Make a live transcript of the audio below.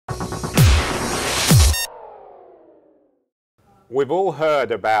We've all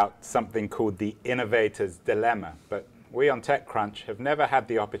heard about something called the innovator's dilemma, but we on TechCrunch have never had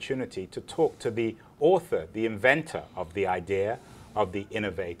the opportunity to talk to the author, the inventor of the idea of the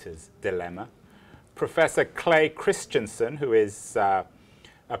innovator's dilemma. Professor Clay Christensen, who is a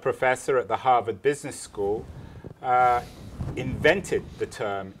professor at the Harvard Business School, invented the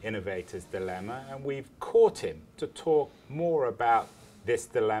term innovator's dilemma, and we've caught him to talk more about this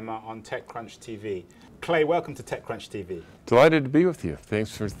dilemma on TechCrunch TV. Clay, welcome to TechCrunch TV. Delighted to be with you.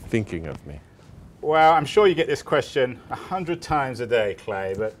 Thanks for thinking of me. Well, I'm sure you get this question 100 times a day,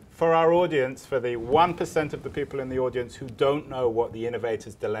 Clay, but for our audience, for the 1% of the people in the audience who don't know what the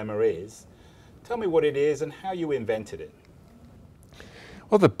innovator's dilemma is, tell me what it is and how you invented it.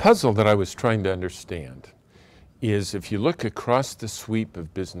 Well, the puzzle that I was trying to understand is if you look across the sweep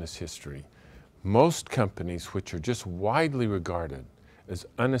of business history, most companies which are just widely regarded as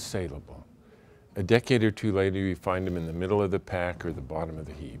unassailable, a decade or two later you find them in the middle of the pack or the bottom of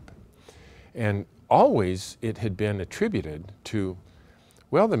the heap. And always it had been attributed to,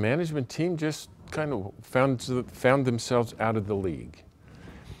 well, the management team just kind of found themselves out of the league.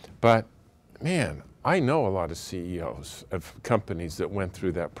 But man, I know a lot of CEOs of companies that went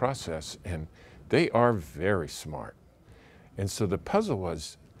through that process, and they are very smart. And so the puzzle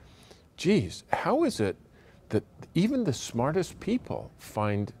was, geez, how is it that even the smartest people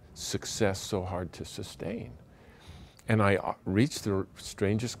find success so hard to sustain? And I reached the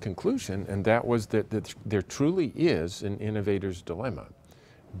strangest conclusion, and that was that there truly is an innovator's dilemma.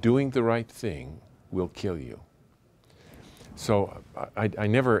 Doing the right thing will kill you. So I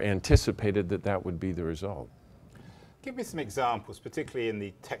never anticipated that that would be the result. Give me some examples, particularly in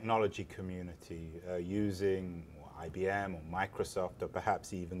the technology community, using IBM or Microsoft or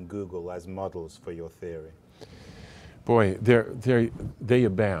perhaps even Google as models for your theory. Boy, they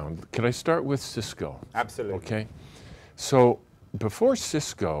abound. Can I start with Cisco? Absolutely. Okay. So before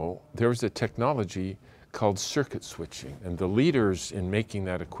Cisco, there was a technology called circuit switching, and the leaders in making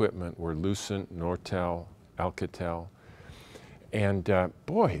that equipment were Lucent, Nortel, Alcatel. And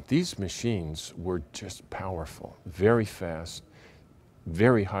boy, these machines were just powerful, very fast,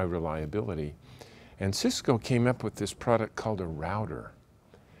 very high reliability. And Cisco came up with this product called a router.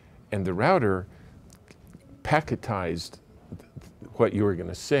 And the router packetized what you were going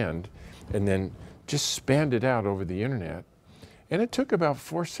to send and then just spanned it out over the internet. And it took about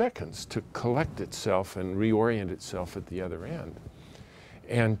 4 seconds to collect itself and reorient itself at the other end.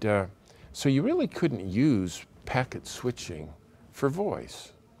 And so you really couldn't use packet switching for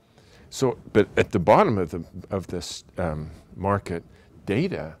voice. So, but at the bottom of this market,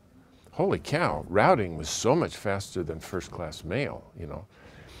 data, holy cow, routing was so much faster than first-class mail, you know.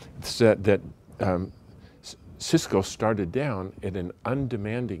 So that Cisco started down at an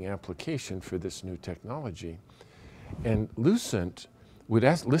undemanding application for this new technology. And Lucent would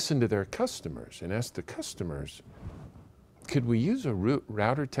listen to their customers and ask the customers, could we use a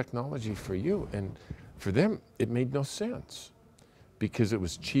router technology for you? And for them, it made no sense because it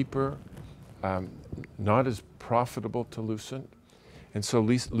was cheaper, not as profitable to Lucent. And so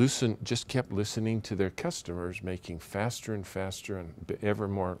Lucent just kept listening to their customers, making faster and faster and ever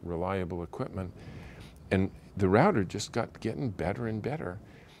more reliable equipment. And the router just getting better and better.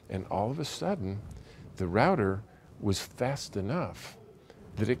 And all of a sudden, the router was fast enough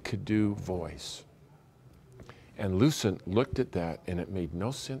that it could do voice. And Lucent looked at that, and it made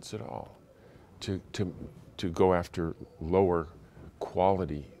no sense at all to go after lower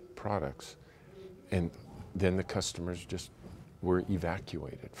quality products. And then the customers just were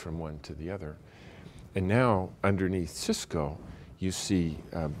evacuated from one to the other. And now, underneath Cisco, you see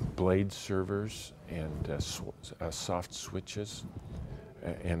blade servers and soft switches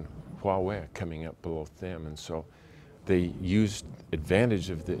and Huawei coming up below them. And so they used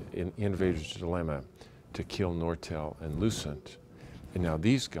advantage of the innovator's dilemma to kill Nortel and Lucent. And now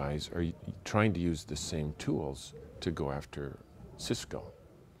these guys are trying to use the same tools to go after Cisco.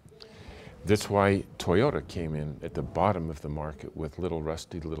 That's why Toyota came in at the bottom of the market with little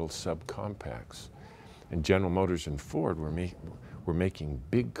rusty little subcompacts. And General Motors and Ford were making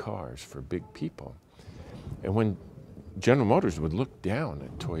big cars for big people. And when General Motors would look down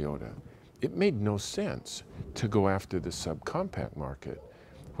at Toyota, it made no sense to go after the subcompact market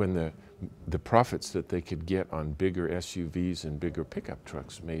when the profits that they could get on bigger SUVs and bigger pickup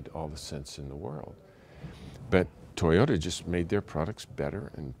trucks made all the sense in the world. But Toyota just made their products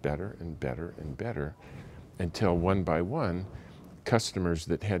better and better and better and better until one by one, customers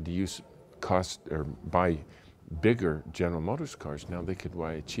that had to buy bigger General Motors cars, now they could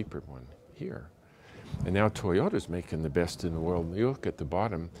buy a cheaper one here. And now Toyota's making the best in the world. And you look at the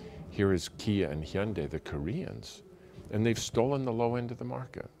bottom, here is Kia and Hyundai, the Koreans. and they've stolen the low end of the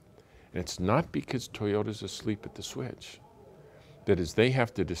market. And it's not because Toyota's asleep at the switch. That is, they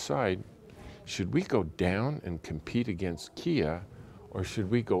have to decide, should we go down and compete against Kia, or should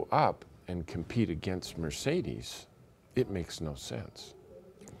we go up and compete against Mercedes? It makes no sense.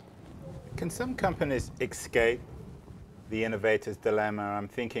 Can some companies escape the innovator's dilemma? I'm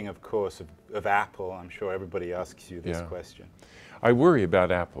thinking, of course, of Apple. I'm sure everybody asks you this question. I worry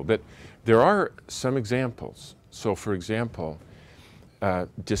about Apple, but there are some examples. So, for example,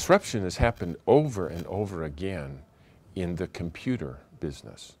 disruption has happened over and over again in the computer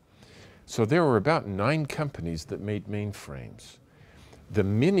business. So there were about 9 companies that made mainframes. The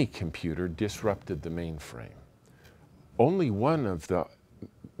mini computer disrupted the mainframe. Only one of the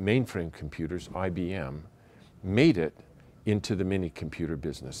mainframe computers, IBM, made it into the mini computer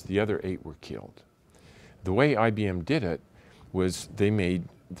business. The other 8 were killed. The way IBM did it was they made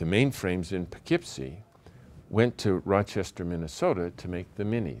the mainframes in Poughkeepsie, went to Rochester, Minnesota to make the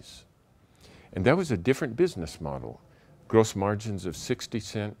minis. And that was a different business model. Gross margins of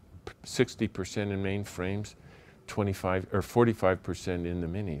 60% in mainframes, 25 or 45% in the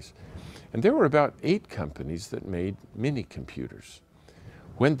minis. And there were about 8 companies that made mini computers.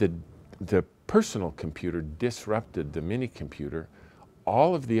 When the personal computer disrupted the mini computer,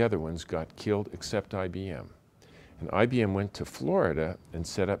 all of the other ones got killed except IBM. And IBM went to Florida and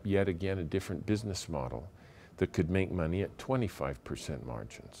set up yet again a different business model that could make money at 25%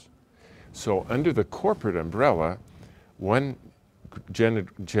 margins. So under the corporate umbrella, one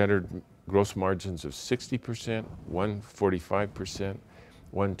generated gross margins of 60%, one 45%,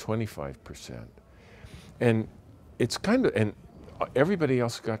 one 25%. And it's kind of, and everybody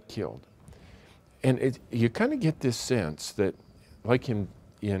else got killed. And you kind of get this sense that, like in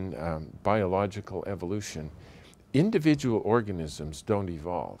biological evolution, individual organisms don't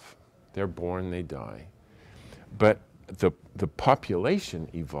evolve. They're born, they die. But the population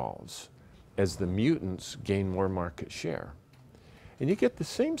evolves as the mutants gain more market share. And you get the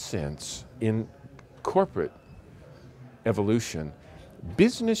same sense in corporate evolution.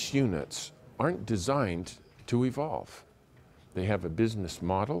 Business units aren't designed to evolve. They have a business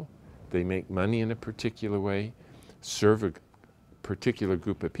model, they make money in a particular way, serve a particular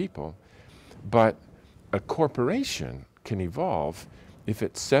group of people, but a corporation can evolve if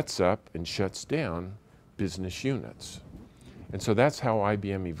it sets up and shuts down business units. And so that's how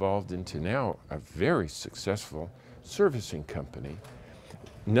IBM evolved into now a very successful servicing company.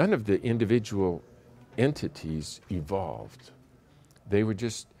 None of the individual entities evolved. They were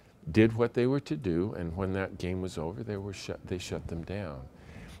just did what they were to do, and when that game was over, they shut them down.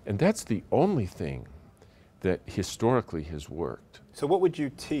 And that's the only thing that historically has worked. So what would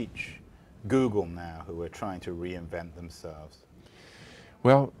you teach Google now, who are trying to reinvent themselves?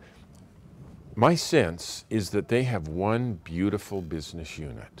 Well, my sense is that they have one beautiful business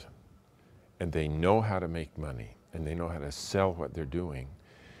unit, and they know how to make money, and they know how to sell what they're doing.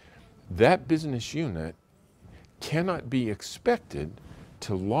 That business unit cannot be expected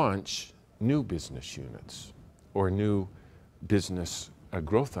to launch new business units or new business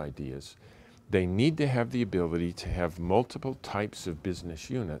growth ideas. They need to have the ability to have multiple types of business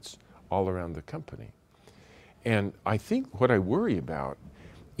units all around the company. And I think what I worry about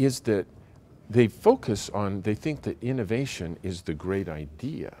is that they think that innovation is the great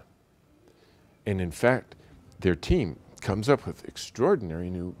idea. And in fact, their team comes up with extraordinary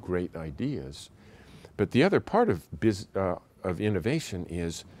new great ideas. But the other part of innovation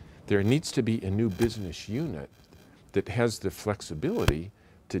is there needs to be a new business unit that has the flexibility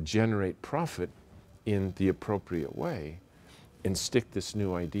to generate profit in the appropriate way and stick this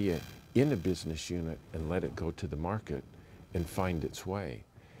new idea in a business unit and let it go to the market and find its way.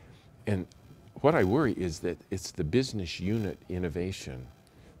 And what I worry is that it's the business unit innovation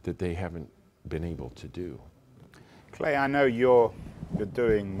that they haven't been able to do. Clay, I know you're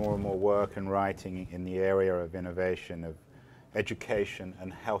doing more and more work and writing in the area of innovation, of education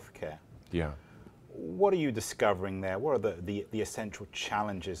and healthcare. Yeah. What are you discovering there? What are the essential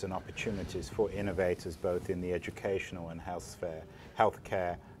challenges and opportunities for innovators both in the educational and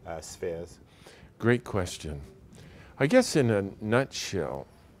healthcare spheres? Great question. I guess in a nutshell,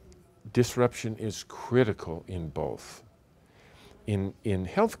 disruption is critical in both. In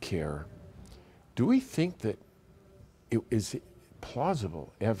healthcare, do we think that it is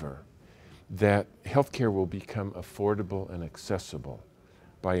plausible ever that healthcare will become affordable and accessible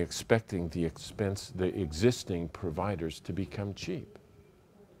by expecting the existing providers to become cheap?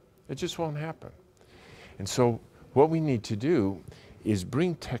 It just won't happen. And so what we need to do is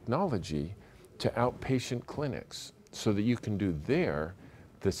bring technology to outpatient clinics so that you can do there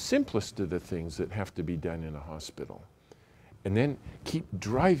the simplest of the things that have to be done in a hospital. and then keep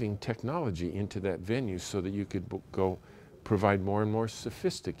driving technology into that venue so that you could go provide more and more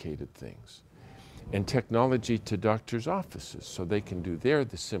sophisticated things. And technology to doctors' offices so they can do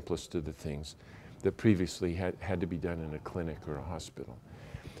the simplest of the things that previously had to be done in a clinic or a hospital.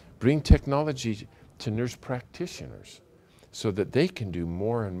 Bring technology to nurse practitioners so that they can do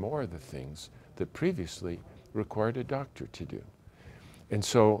more and more of the things that previously required a doctor to do. And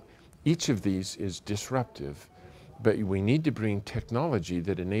so each of these is disruptive, but we need to bring technology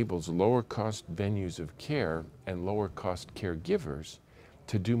that enables lower cost venues of care and lower cost caregivers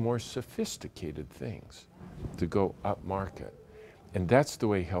to do more sophisticated things, to go up market. And that's the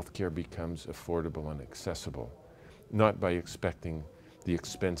way healthcare becomes affordable and accessible, not by expecting the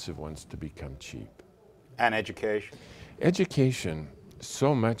expensive ones to become cheap. And education? Education,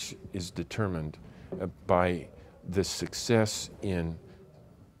 so much is determined by the success in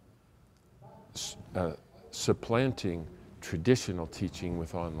supplanting traditional teaching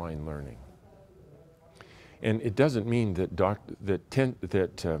with online learning. And it doesn't mean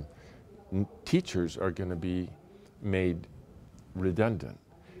that teachers are going to be made redundant,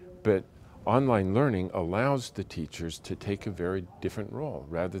 but online learning allows the teachers to take a very different role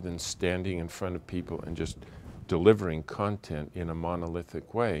rather than standing in front of people and just delivering content in a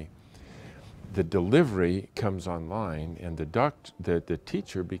monolithic way. The delivery comes online, and the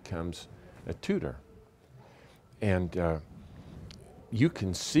teacher becomes a tutor. And you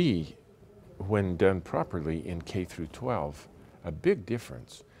can see, when done properly in K through 12, a big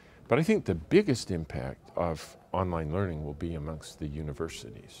difference. But I think the biggest impact of online learning will be amongst the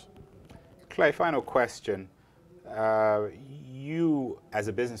universities. Clay, final question. You, as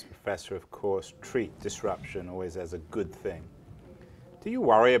a business professor, of course, treat disruption always as a good thing. Do you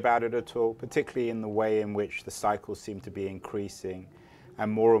worry about it at all, particularly in the way in which the cycles seem to be increasing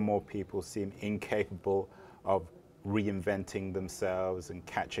and more people seem incapable of reinventing themselves and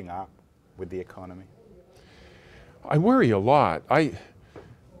catching up with the economy? I worry a lot.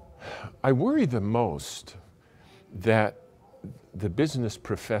 I worry the most that the business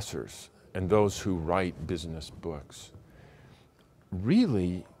professors and those who write business books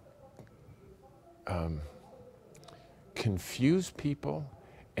really confuse people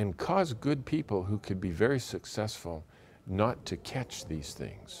and cause good people who could be very successful not to catch these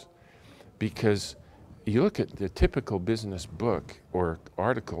things. Because you look at the typical business book or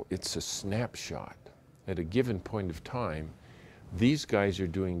article, it's a snapshot. At a given point of time, these guys are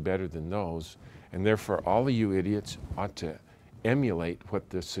doing better than those, and therefore all of you idiots ought to emulate what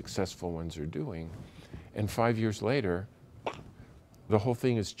the successful ones are doing. And 5 years later, the whole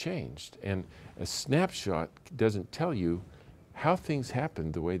thing has changed. And a snapshot doesn't tell you how things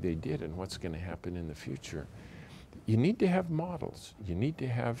happened the way they did and what's going to happen in the future. You need to have models. You need to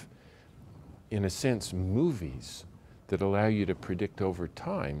have, in a sense, movies that allow you to predict over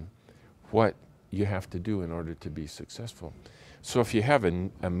time what you have to do in order to be successful. So if you have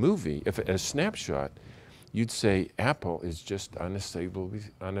a movie, if a snapshot, you'd say Apple is just unassailably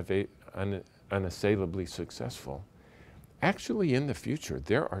successful. Actually, in the future,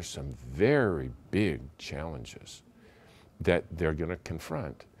 there are some very big challenges that they're going to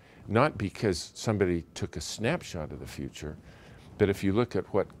confront. Not because somebody took a snapshot of the future, but if you look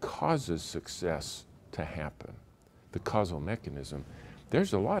at what causes success to happen, the causal mechanism,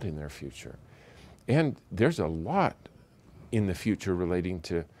 there's a lot in their future. And there's a lot in the future relating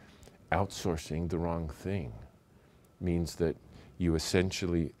to outsourcing the wrong thing. Means that you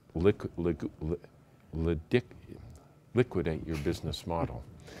essentially liquidate your business model.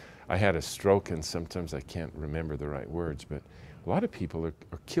 I had a stroke, and sometimes I can't remember the right words, but a lot of people are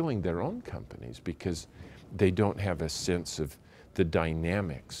killing their own companies because they don't have a sense of the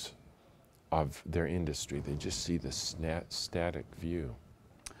dynamics of their industry. They just see the static view.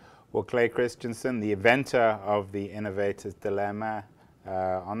 Well, Clay Christensen, the inventor of the Innovator's Dilemma,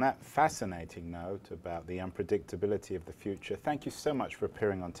 on that fascinating note about the unpredictability of the future, thank you so much for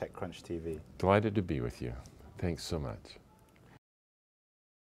appearing on TechCrunch TV. Delighted to be with you. Thanks so much.